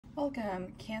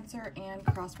Welcome, Cancer and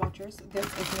Cross Watchers. This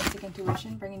is Mystic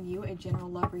Intuition, bringing you a general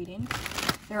love reading.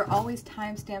 There are always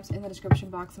timestamps in the description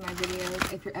box of my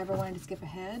videos if you're ever wanting to skip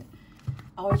ahead.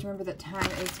 Always remember that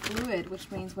time is fluid, which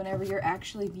means whenever you're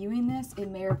actually viewing this, it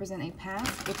may represent a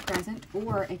past, a present,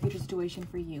 or a future situation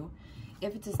for you.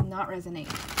 If it does not resonate,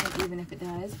 and even if it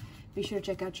does, be sure to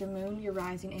check out your moon, your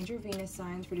rising, and your Venus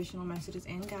signs for additional messages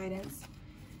and guidance.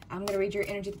 I'm going to read your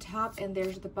energy at the top and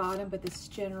theirs at the bottom, but this is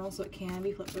general, so it can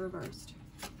be flipped or reversed.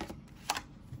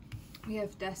 We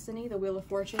have Destiny, the Wheel of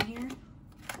Fortune here,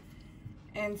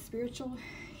 and Spiritual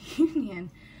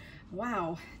Union.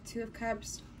 Wow, Two of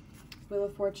Cups, Wheel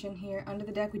of Fortune here. Under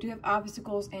the deck, we do have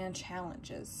obstacles and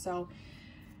challenges. So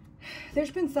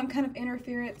there's been some kind of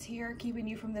interference here keeping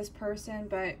you from this person,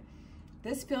 but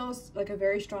this feels like a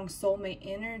very strong soulmate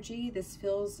energy. This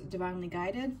feels divinely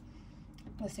guided.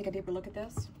 Let's take a deeper look at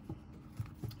this.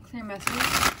 Clear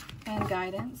message and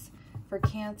guidance for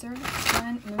Cancer,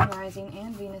 Sun, Moon, Rising,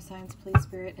 and Venus signs, please,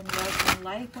 Spirit, and love and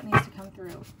life. What needs to come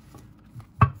through?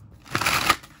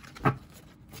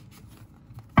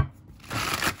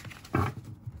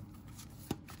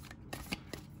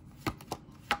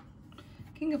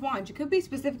 King of Wands. You could be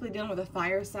specifically dealing with a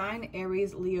fire sign,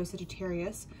 Aries, Leo,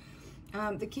 Sagittarius.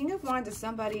 The King of Wands is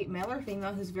somebody, male or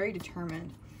female, who's very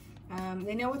determined.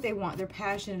 They know what they want. They're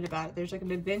passionate about it. There's like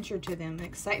an adventure to them, an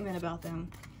excitement about them.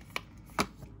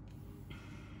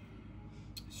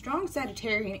 Strong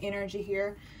Sagittarian energy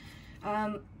here.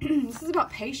 This is about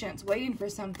patience, waiting for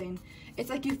something. It's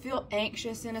like you feel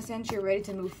anxious in a sense. You're ready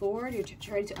to move forward. You're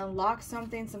ready to unlock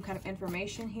something, some kind of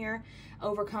information here.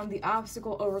 Overcome the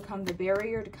obstacle, overcome the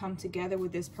barrier to come together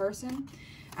with this person.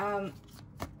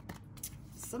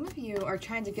 Some of you are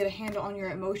trying to get a handle on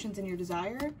your emotions and your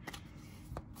desire.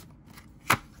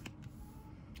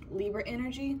 Libra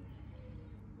energy.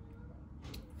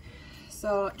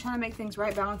 So trying to make things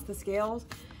right, balance the scales,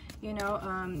 you know.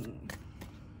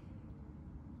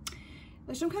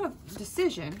 There's some kind of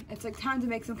decision. It's like time to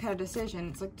make some kind of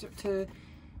decision. It's like to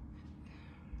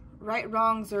right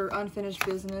wrongs or unfinished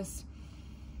business.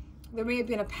 There may have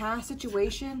been a past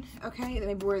situation, okay,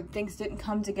 maybe where things didn't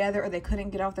come together or they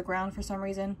couldn't get off the ground for some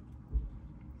reason.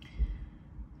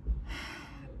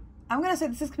 I'm going to say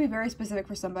this could be very specific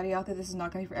for somebody out there. This is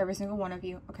not going to be for every single one of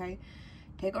you, okay?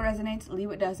 Take what resonates, leave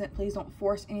what doesn't. Please don't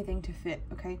force anything to fit,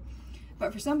 okay?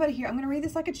 But for somebody here, I'm going to read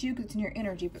this like it's you because it's in your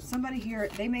energy, but somebody here,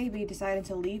 they may be deciding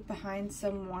to leave behind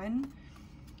someone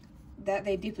that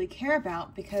they deeply care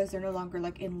about because they're no longer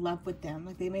like in love with them.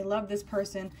 Like they may love this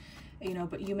person, you know,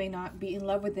 but you may not be in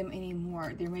love with them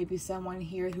anymore. There may be someone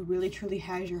here who really truly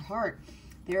has your heart.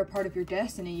 They're a part of your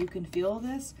destiny. You can feel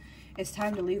this. It's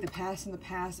time to leave the past in the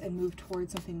past and move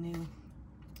towards something new.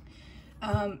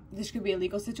 This could be a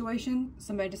legal situation.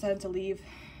 Somebody decided to leave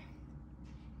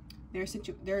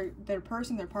their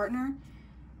person, their partner,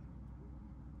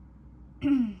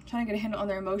 trying to get a handle on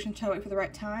their emotions, trying to wait for the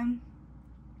right time,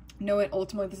 knowing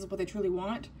ultimately this is what they truly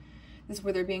want. This is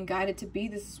where they're being guided to be.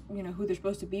 This is, you know, who they're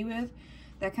supposed to be with,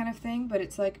 that kind of thing. But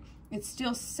it's like, it's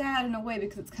still sad in a way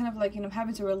because it's kind of like, you know, I'm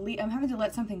having to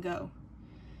let something go.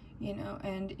 You know,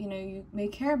 and, you know, you may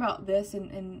care about this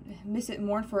and miss it,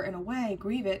 mourn for it in a way,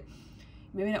 grieve it.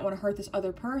 Maybe not want to hurt this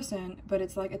other person, but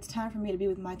it's like, it's time for me to be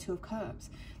with my Two of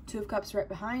Cups. Two of Cups right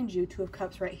behind you, Two of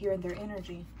Cups right here in their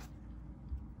energy.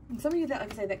 And some of you, that,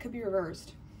 like I say, that could be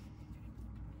reversed.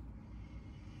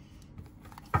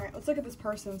 All right, let's look at this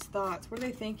person's thoughts. What are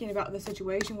they thinking about the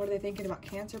situation? What are they thinking about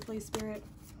Cancer, please, Spirit?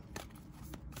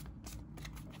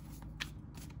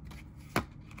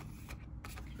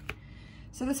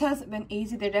 So this hasn't been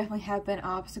easy. There definitely have been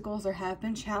obstacles. There have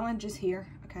been challenges here,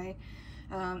 okay?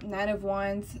 Knight of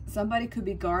Wands. Somebody could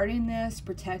be guarding this,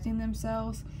 protecting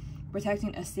themselves,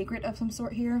 protecting a secret of some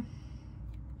sort here.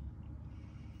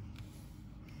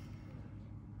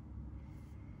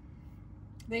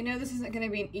 They know this isn't going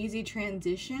to be an easy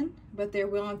transition, but they're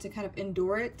willing to kind of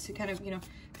endure it, to kind of, you know,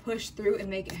 push through and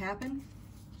make it happen.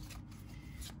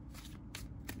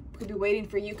 Could be waiting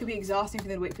for you. Could be exhausting for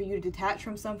them to wait for you to detach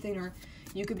from something, or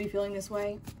you could be feeling this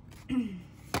way.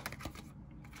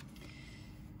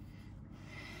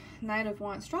 Knight of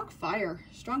Wands. Strong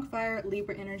fire,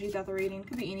 Libra energy is out the reading.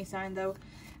 Could be any sign though.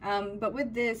 But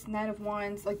with this Knight of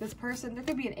Wands, like this person, there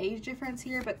could be an age difference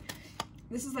here, but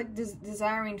this is like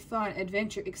desiring fun,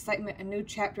 adventure, excitement, a new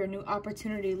chapter, a new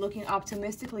opportunity, looking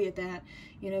optimistically at that,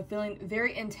 you know, feeling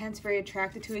very intense, very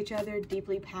attracted to each other,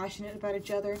 deeply passionate about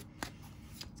each other.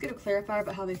 Let's get a clarifier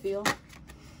about how they feel.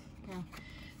 Yeah.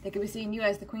 They could be seeing you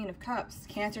as the Queen of Cups.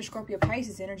 Cancer, Scorpio,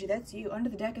 Pisces energy, that's you. Under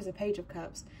the deck is a Page of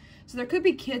Cups. So there could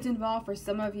be kids involved for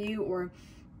some of you, or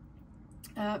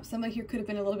somebody here could have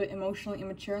been a little bit emotionally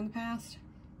immature in the past.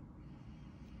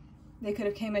 They could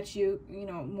have came at you, you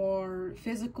know, more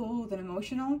physical than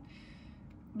emotional.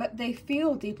 But they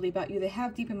feel deeply about you. They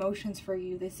have deep emotions for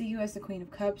you. They see you as the Queen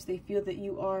of Cups. They feel that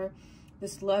you are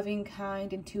this loving,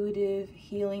 kind, intuitive,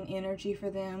 healing energy for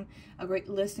them. A great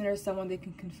listener, someone they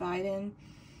can confide in.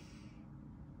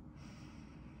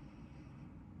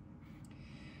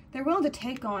 They're willing to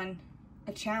take on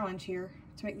a challenge here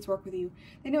to make this work with you.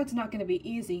 They know it's not going to be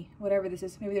easy, whatever this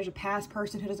is. Maybe there's a past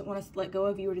person who doesn't want to let go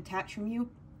of you or detach from you.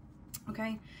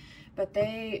 Okay? But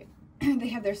they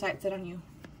have their sights set on you.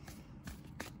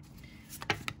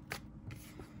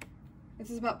 This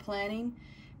is about planning,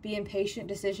 being patient,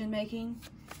 decision making,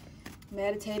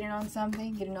 meditating on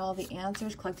something, getting all the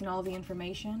answers, collecting all the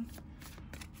information.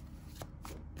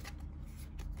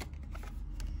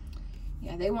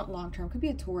 Yeah, they want long term. Could be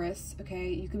a Taurus, okay?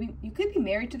 You could be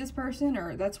married to this person,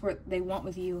 or that's what they want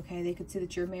with you, okay? They could see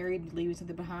that you're married and leaving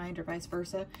something behind, or vice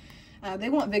versa. They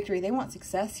want victory. They want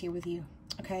success here with you,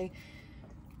 okay?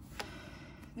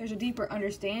 There's a deeper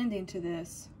understanding to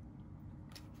this.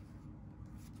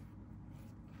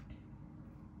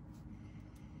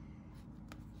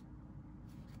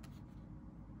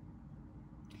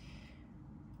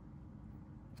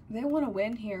 They want to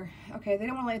win here, okay? They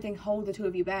don't want to let anything hold the two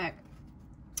of you back.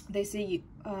 They see you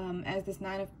as this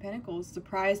Nine of Pentacles,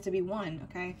 surprised to be won,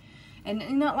 okay?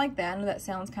 And not like that. I know that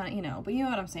sounds kind of, you know, but you know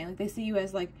what I'm saying. Like, they see you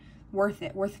as, like, worth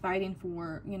it, worth fighting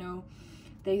for, you know.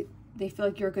 They feel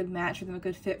like you're a good match for them, a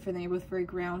good fit for them. You're both very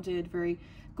grounded, very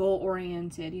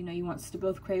goal-oriented. You know, you want to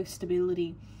both crave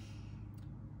stability.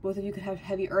 Both of you could have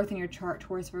heavy earth in your chart,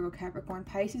 Taurus, Virgo, Capricorn,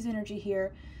 Pisces energy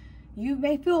here. You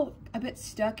may feel a bit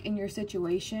stuck in your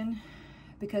situation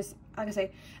because, like I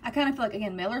say, I kind of feel like,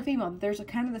 again, male or female, there's a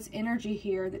kind of this energy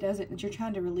here that you're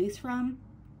trying to release from.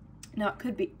 Now, it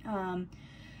could be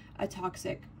a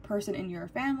toxic person in your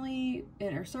family,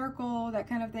 inner circle, that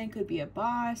kind of thing. Could be a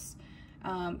boss,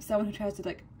 someone who tries to,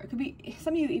 like, it could be,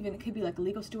 some of you even, it could be like a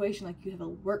legal situation, like you have a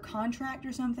work contract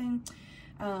or something,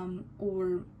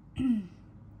 or some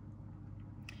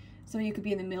of you could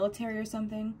be in the military or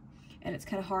something. And it's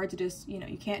kind of hard to just, you know,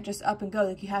 you can't just up and go.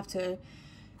 Like, you have to,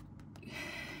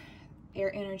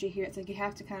 air energy here. It's like you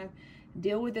have to kind of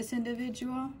deal with this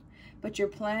individual. But you're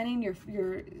planning,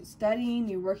 you're studying,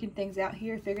 you're working things out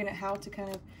here, figuring out how to kind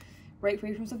of break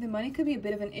free from something. Money could be a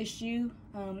bit of an issue.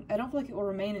 I don't feel like it will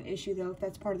remain an issue, though, if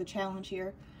that's part of the challenge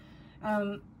here.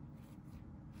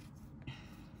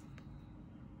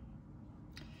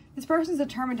 This person's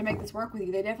determined to make this work with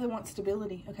you. They definitely want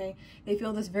stability, okay? They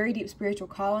feel this very deep spiritual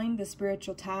calling, this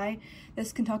spiritual tie.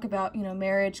 This can talk about, you know,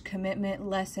 marriage, commitment,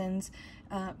 lessons,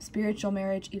 spiritual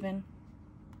marriage even.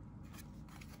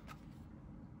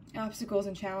 Obstacles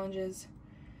and challenges.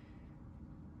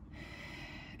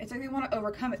 It's like they want to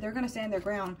overcome it. They're going to stand their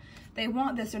ground. They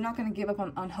want this. They're not going to give up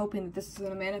on hoping that this is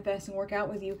going to manifest and work out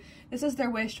with you. This is their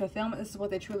wish fulfillment. This is what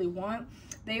they truly want.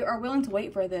 They are willing to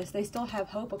wait for this. They still have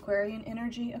hope, Aquarian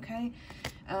energy, okay?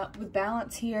 With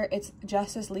balance here, it's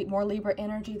justice, more Libra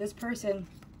energy. This person,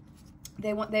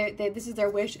 this is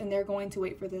their wish, and they're going to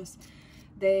wait for this.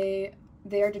 They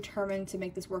are determined to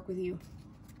make this work with you.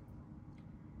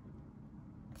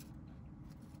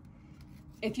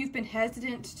 If you've been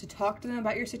hesitant to talk to them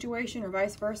about your situation or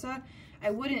vice versa,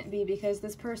 I wouldn't be, because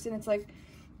this person, it's like,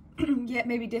 yeah, it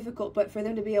may be difficult, but for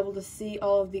them to be able to see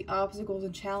all of the obstacles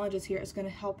and challenges here, it's going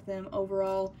to help them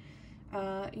overall,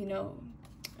 you know,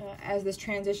 as this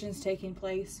transition is taking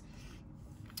place.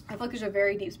 I feel like there's a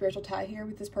very deep spiritual tie here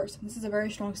with this person. This is a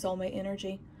very strong soulmate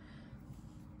energy.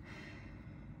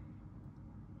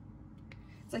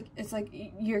 It's like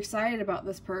you're excited about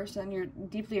this person. You're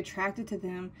deeply attracted to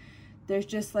them. There's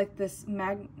just like this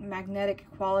magnetic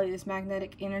quality, this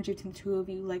magnetic energy to the two of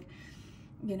you. Like,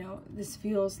 you know, this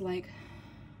feels like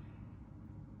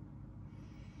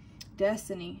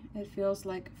destiny. It feels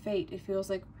like fate. It feels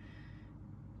like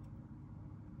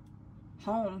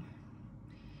home.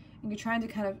 And you're trying to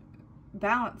kind of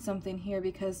balance something here,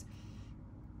 because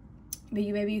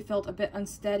maybe you felt a bit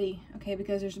unsteady, okay,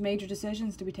 because there's major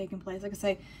decisions to be taking place. Like I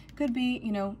say, it could be,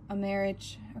 you know, a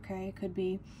marriage, okay, it could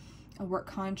be a work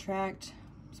contract,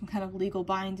 some kind of legal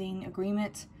binding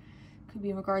agreement. Could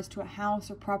be in regards to a house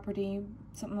or property,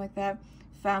 something like that.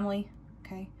 Family,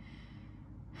 okay.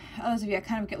 Others of you, I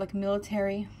kind of get like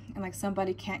military, and like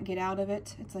somebody can't get out of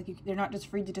it. It's like they're not just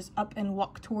free to just up and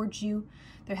walk towards you.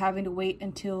 They're having to wait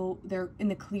until they're in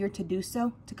the clear to do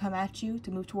so, to come at you,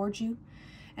 to move towards you.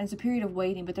 And it's a period of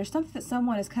waiting, but there's something that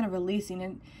someone is kind of releasing,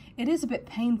 and it is a bit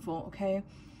painful, okay?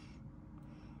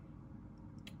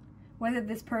 Whether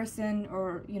this person,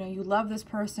 or, you know, you love this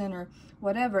person or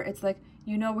whatever, it's like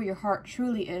you know where your heart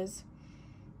truly is,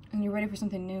 and you're ready for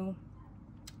something new.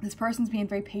 This person's being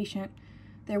very patient.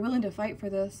 They're willing to fight for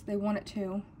this. They want it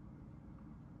too.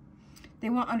 They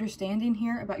want understanding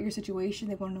here about your situation.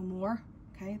 They want to know more.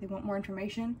 Okay, they want more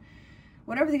information.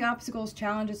 Whatever the obstacles,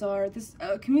 challenges are, this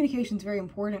communication is very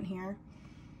important here.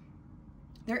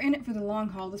 They're in it for the long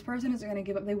haul. This person isn't going to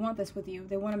give up. They want this with you.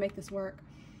 They want to make this work.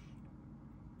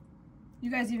 You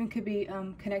guys even could be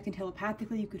connecting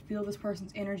telepathically. You could feel this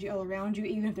person's energy all around you,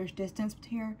 even if there's distance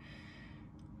here.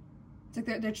 It's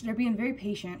like they're being very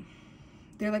patient.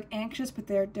 They're like anxious, but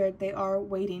they are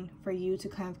waiting for you to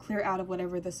kind of clear out of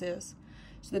whatever this is,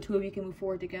 so the two of you can move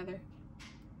forward together.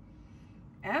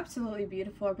 Absolutely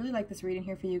beautiful. I really like this reading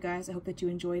here for you guys. I hope that you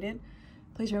enjoyed it.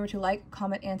 Please remember to like,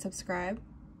 comment, and subscribe.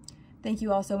 Thank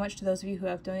you all so much to those of you who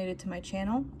have donated to my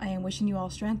channel. I am wishing you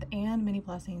all strength and many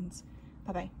blessings.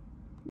 Bye-bye.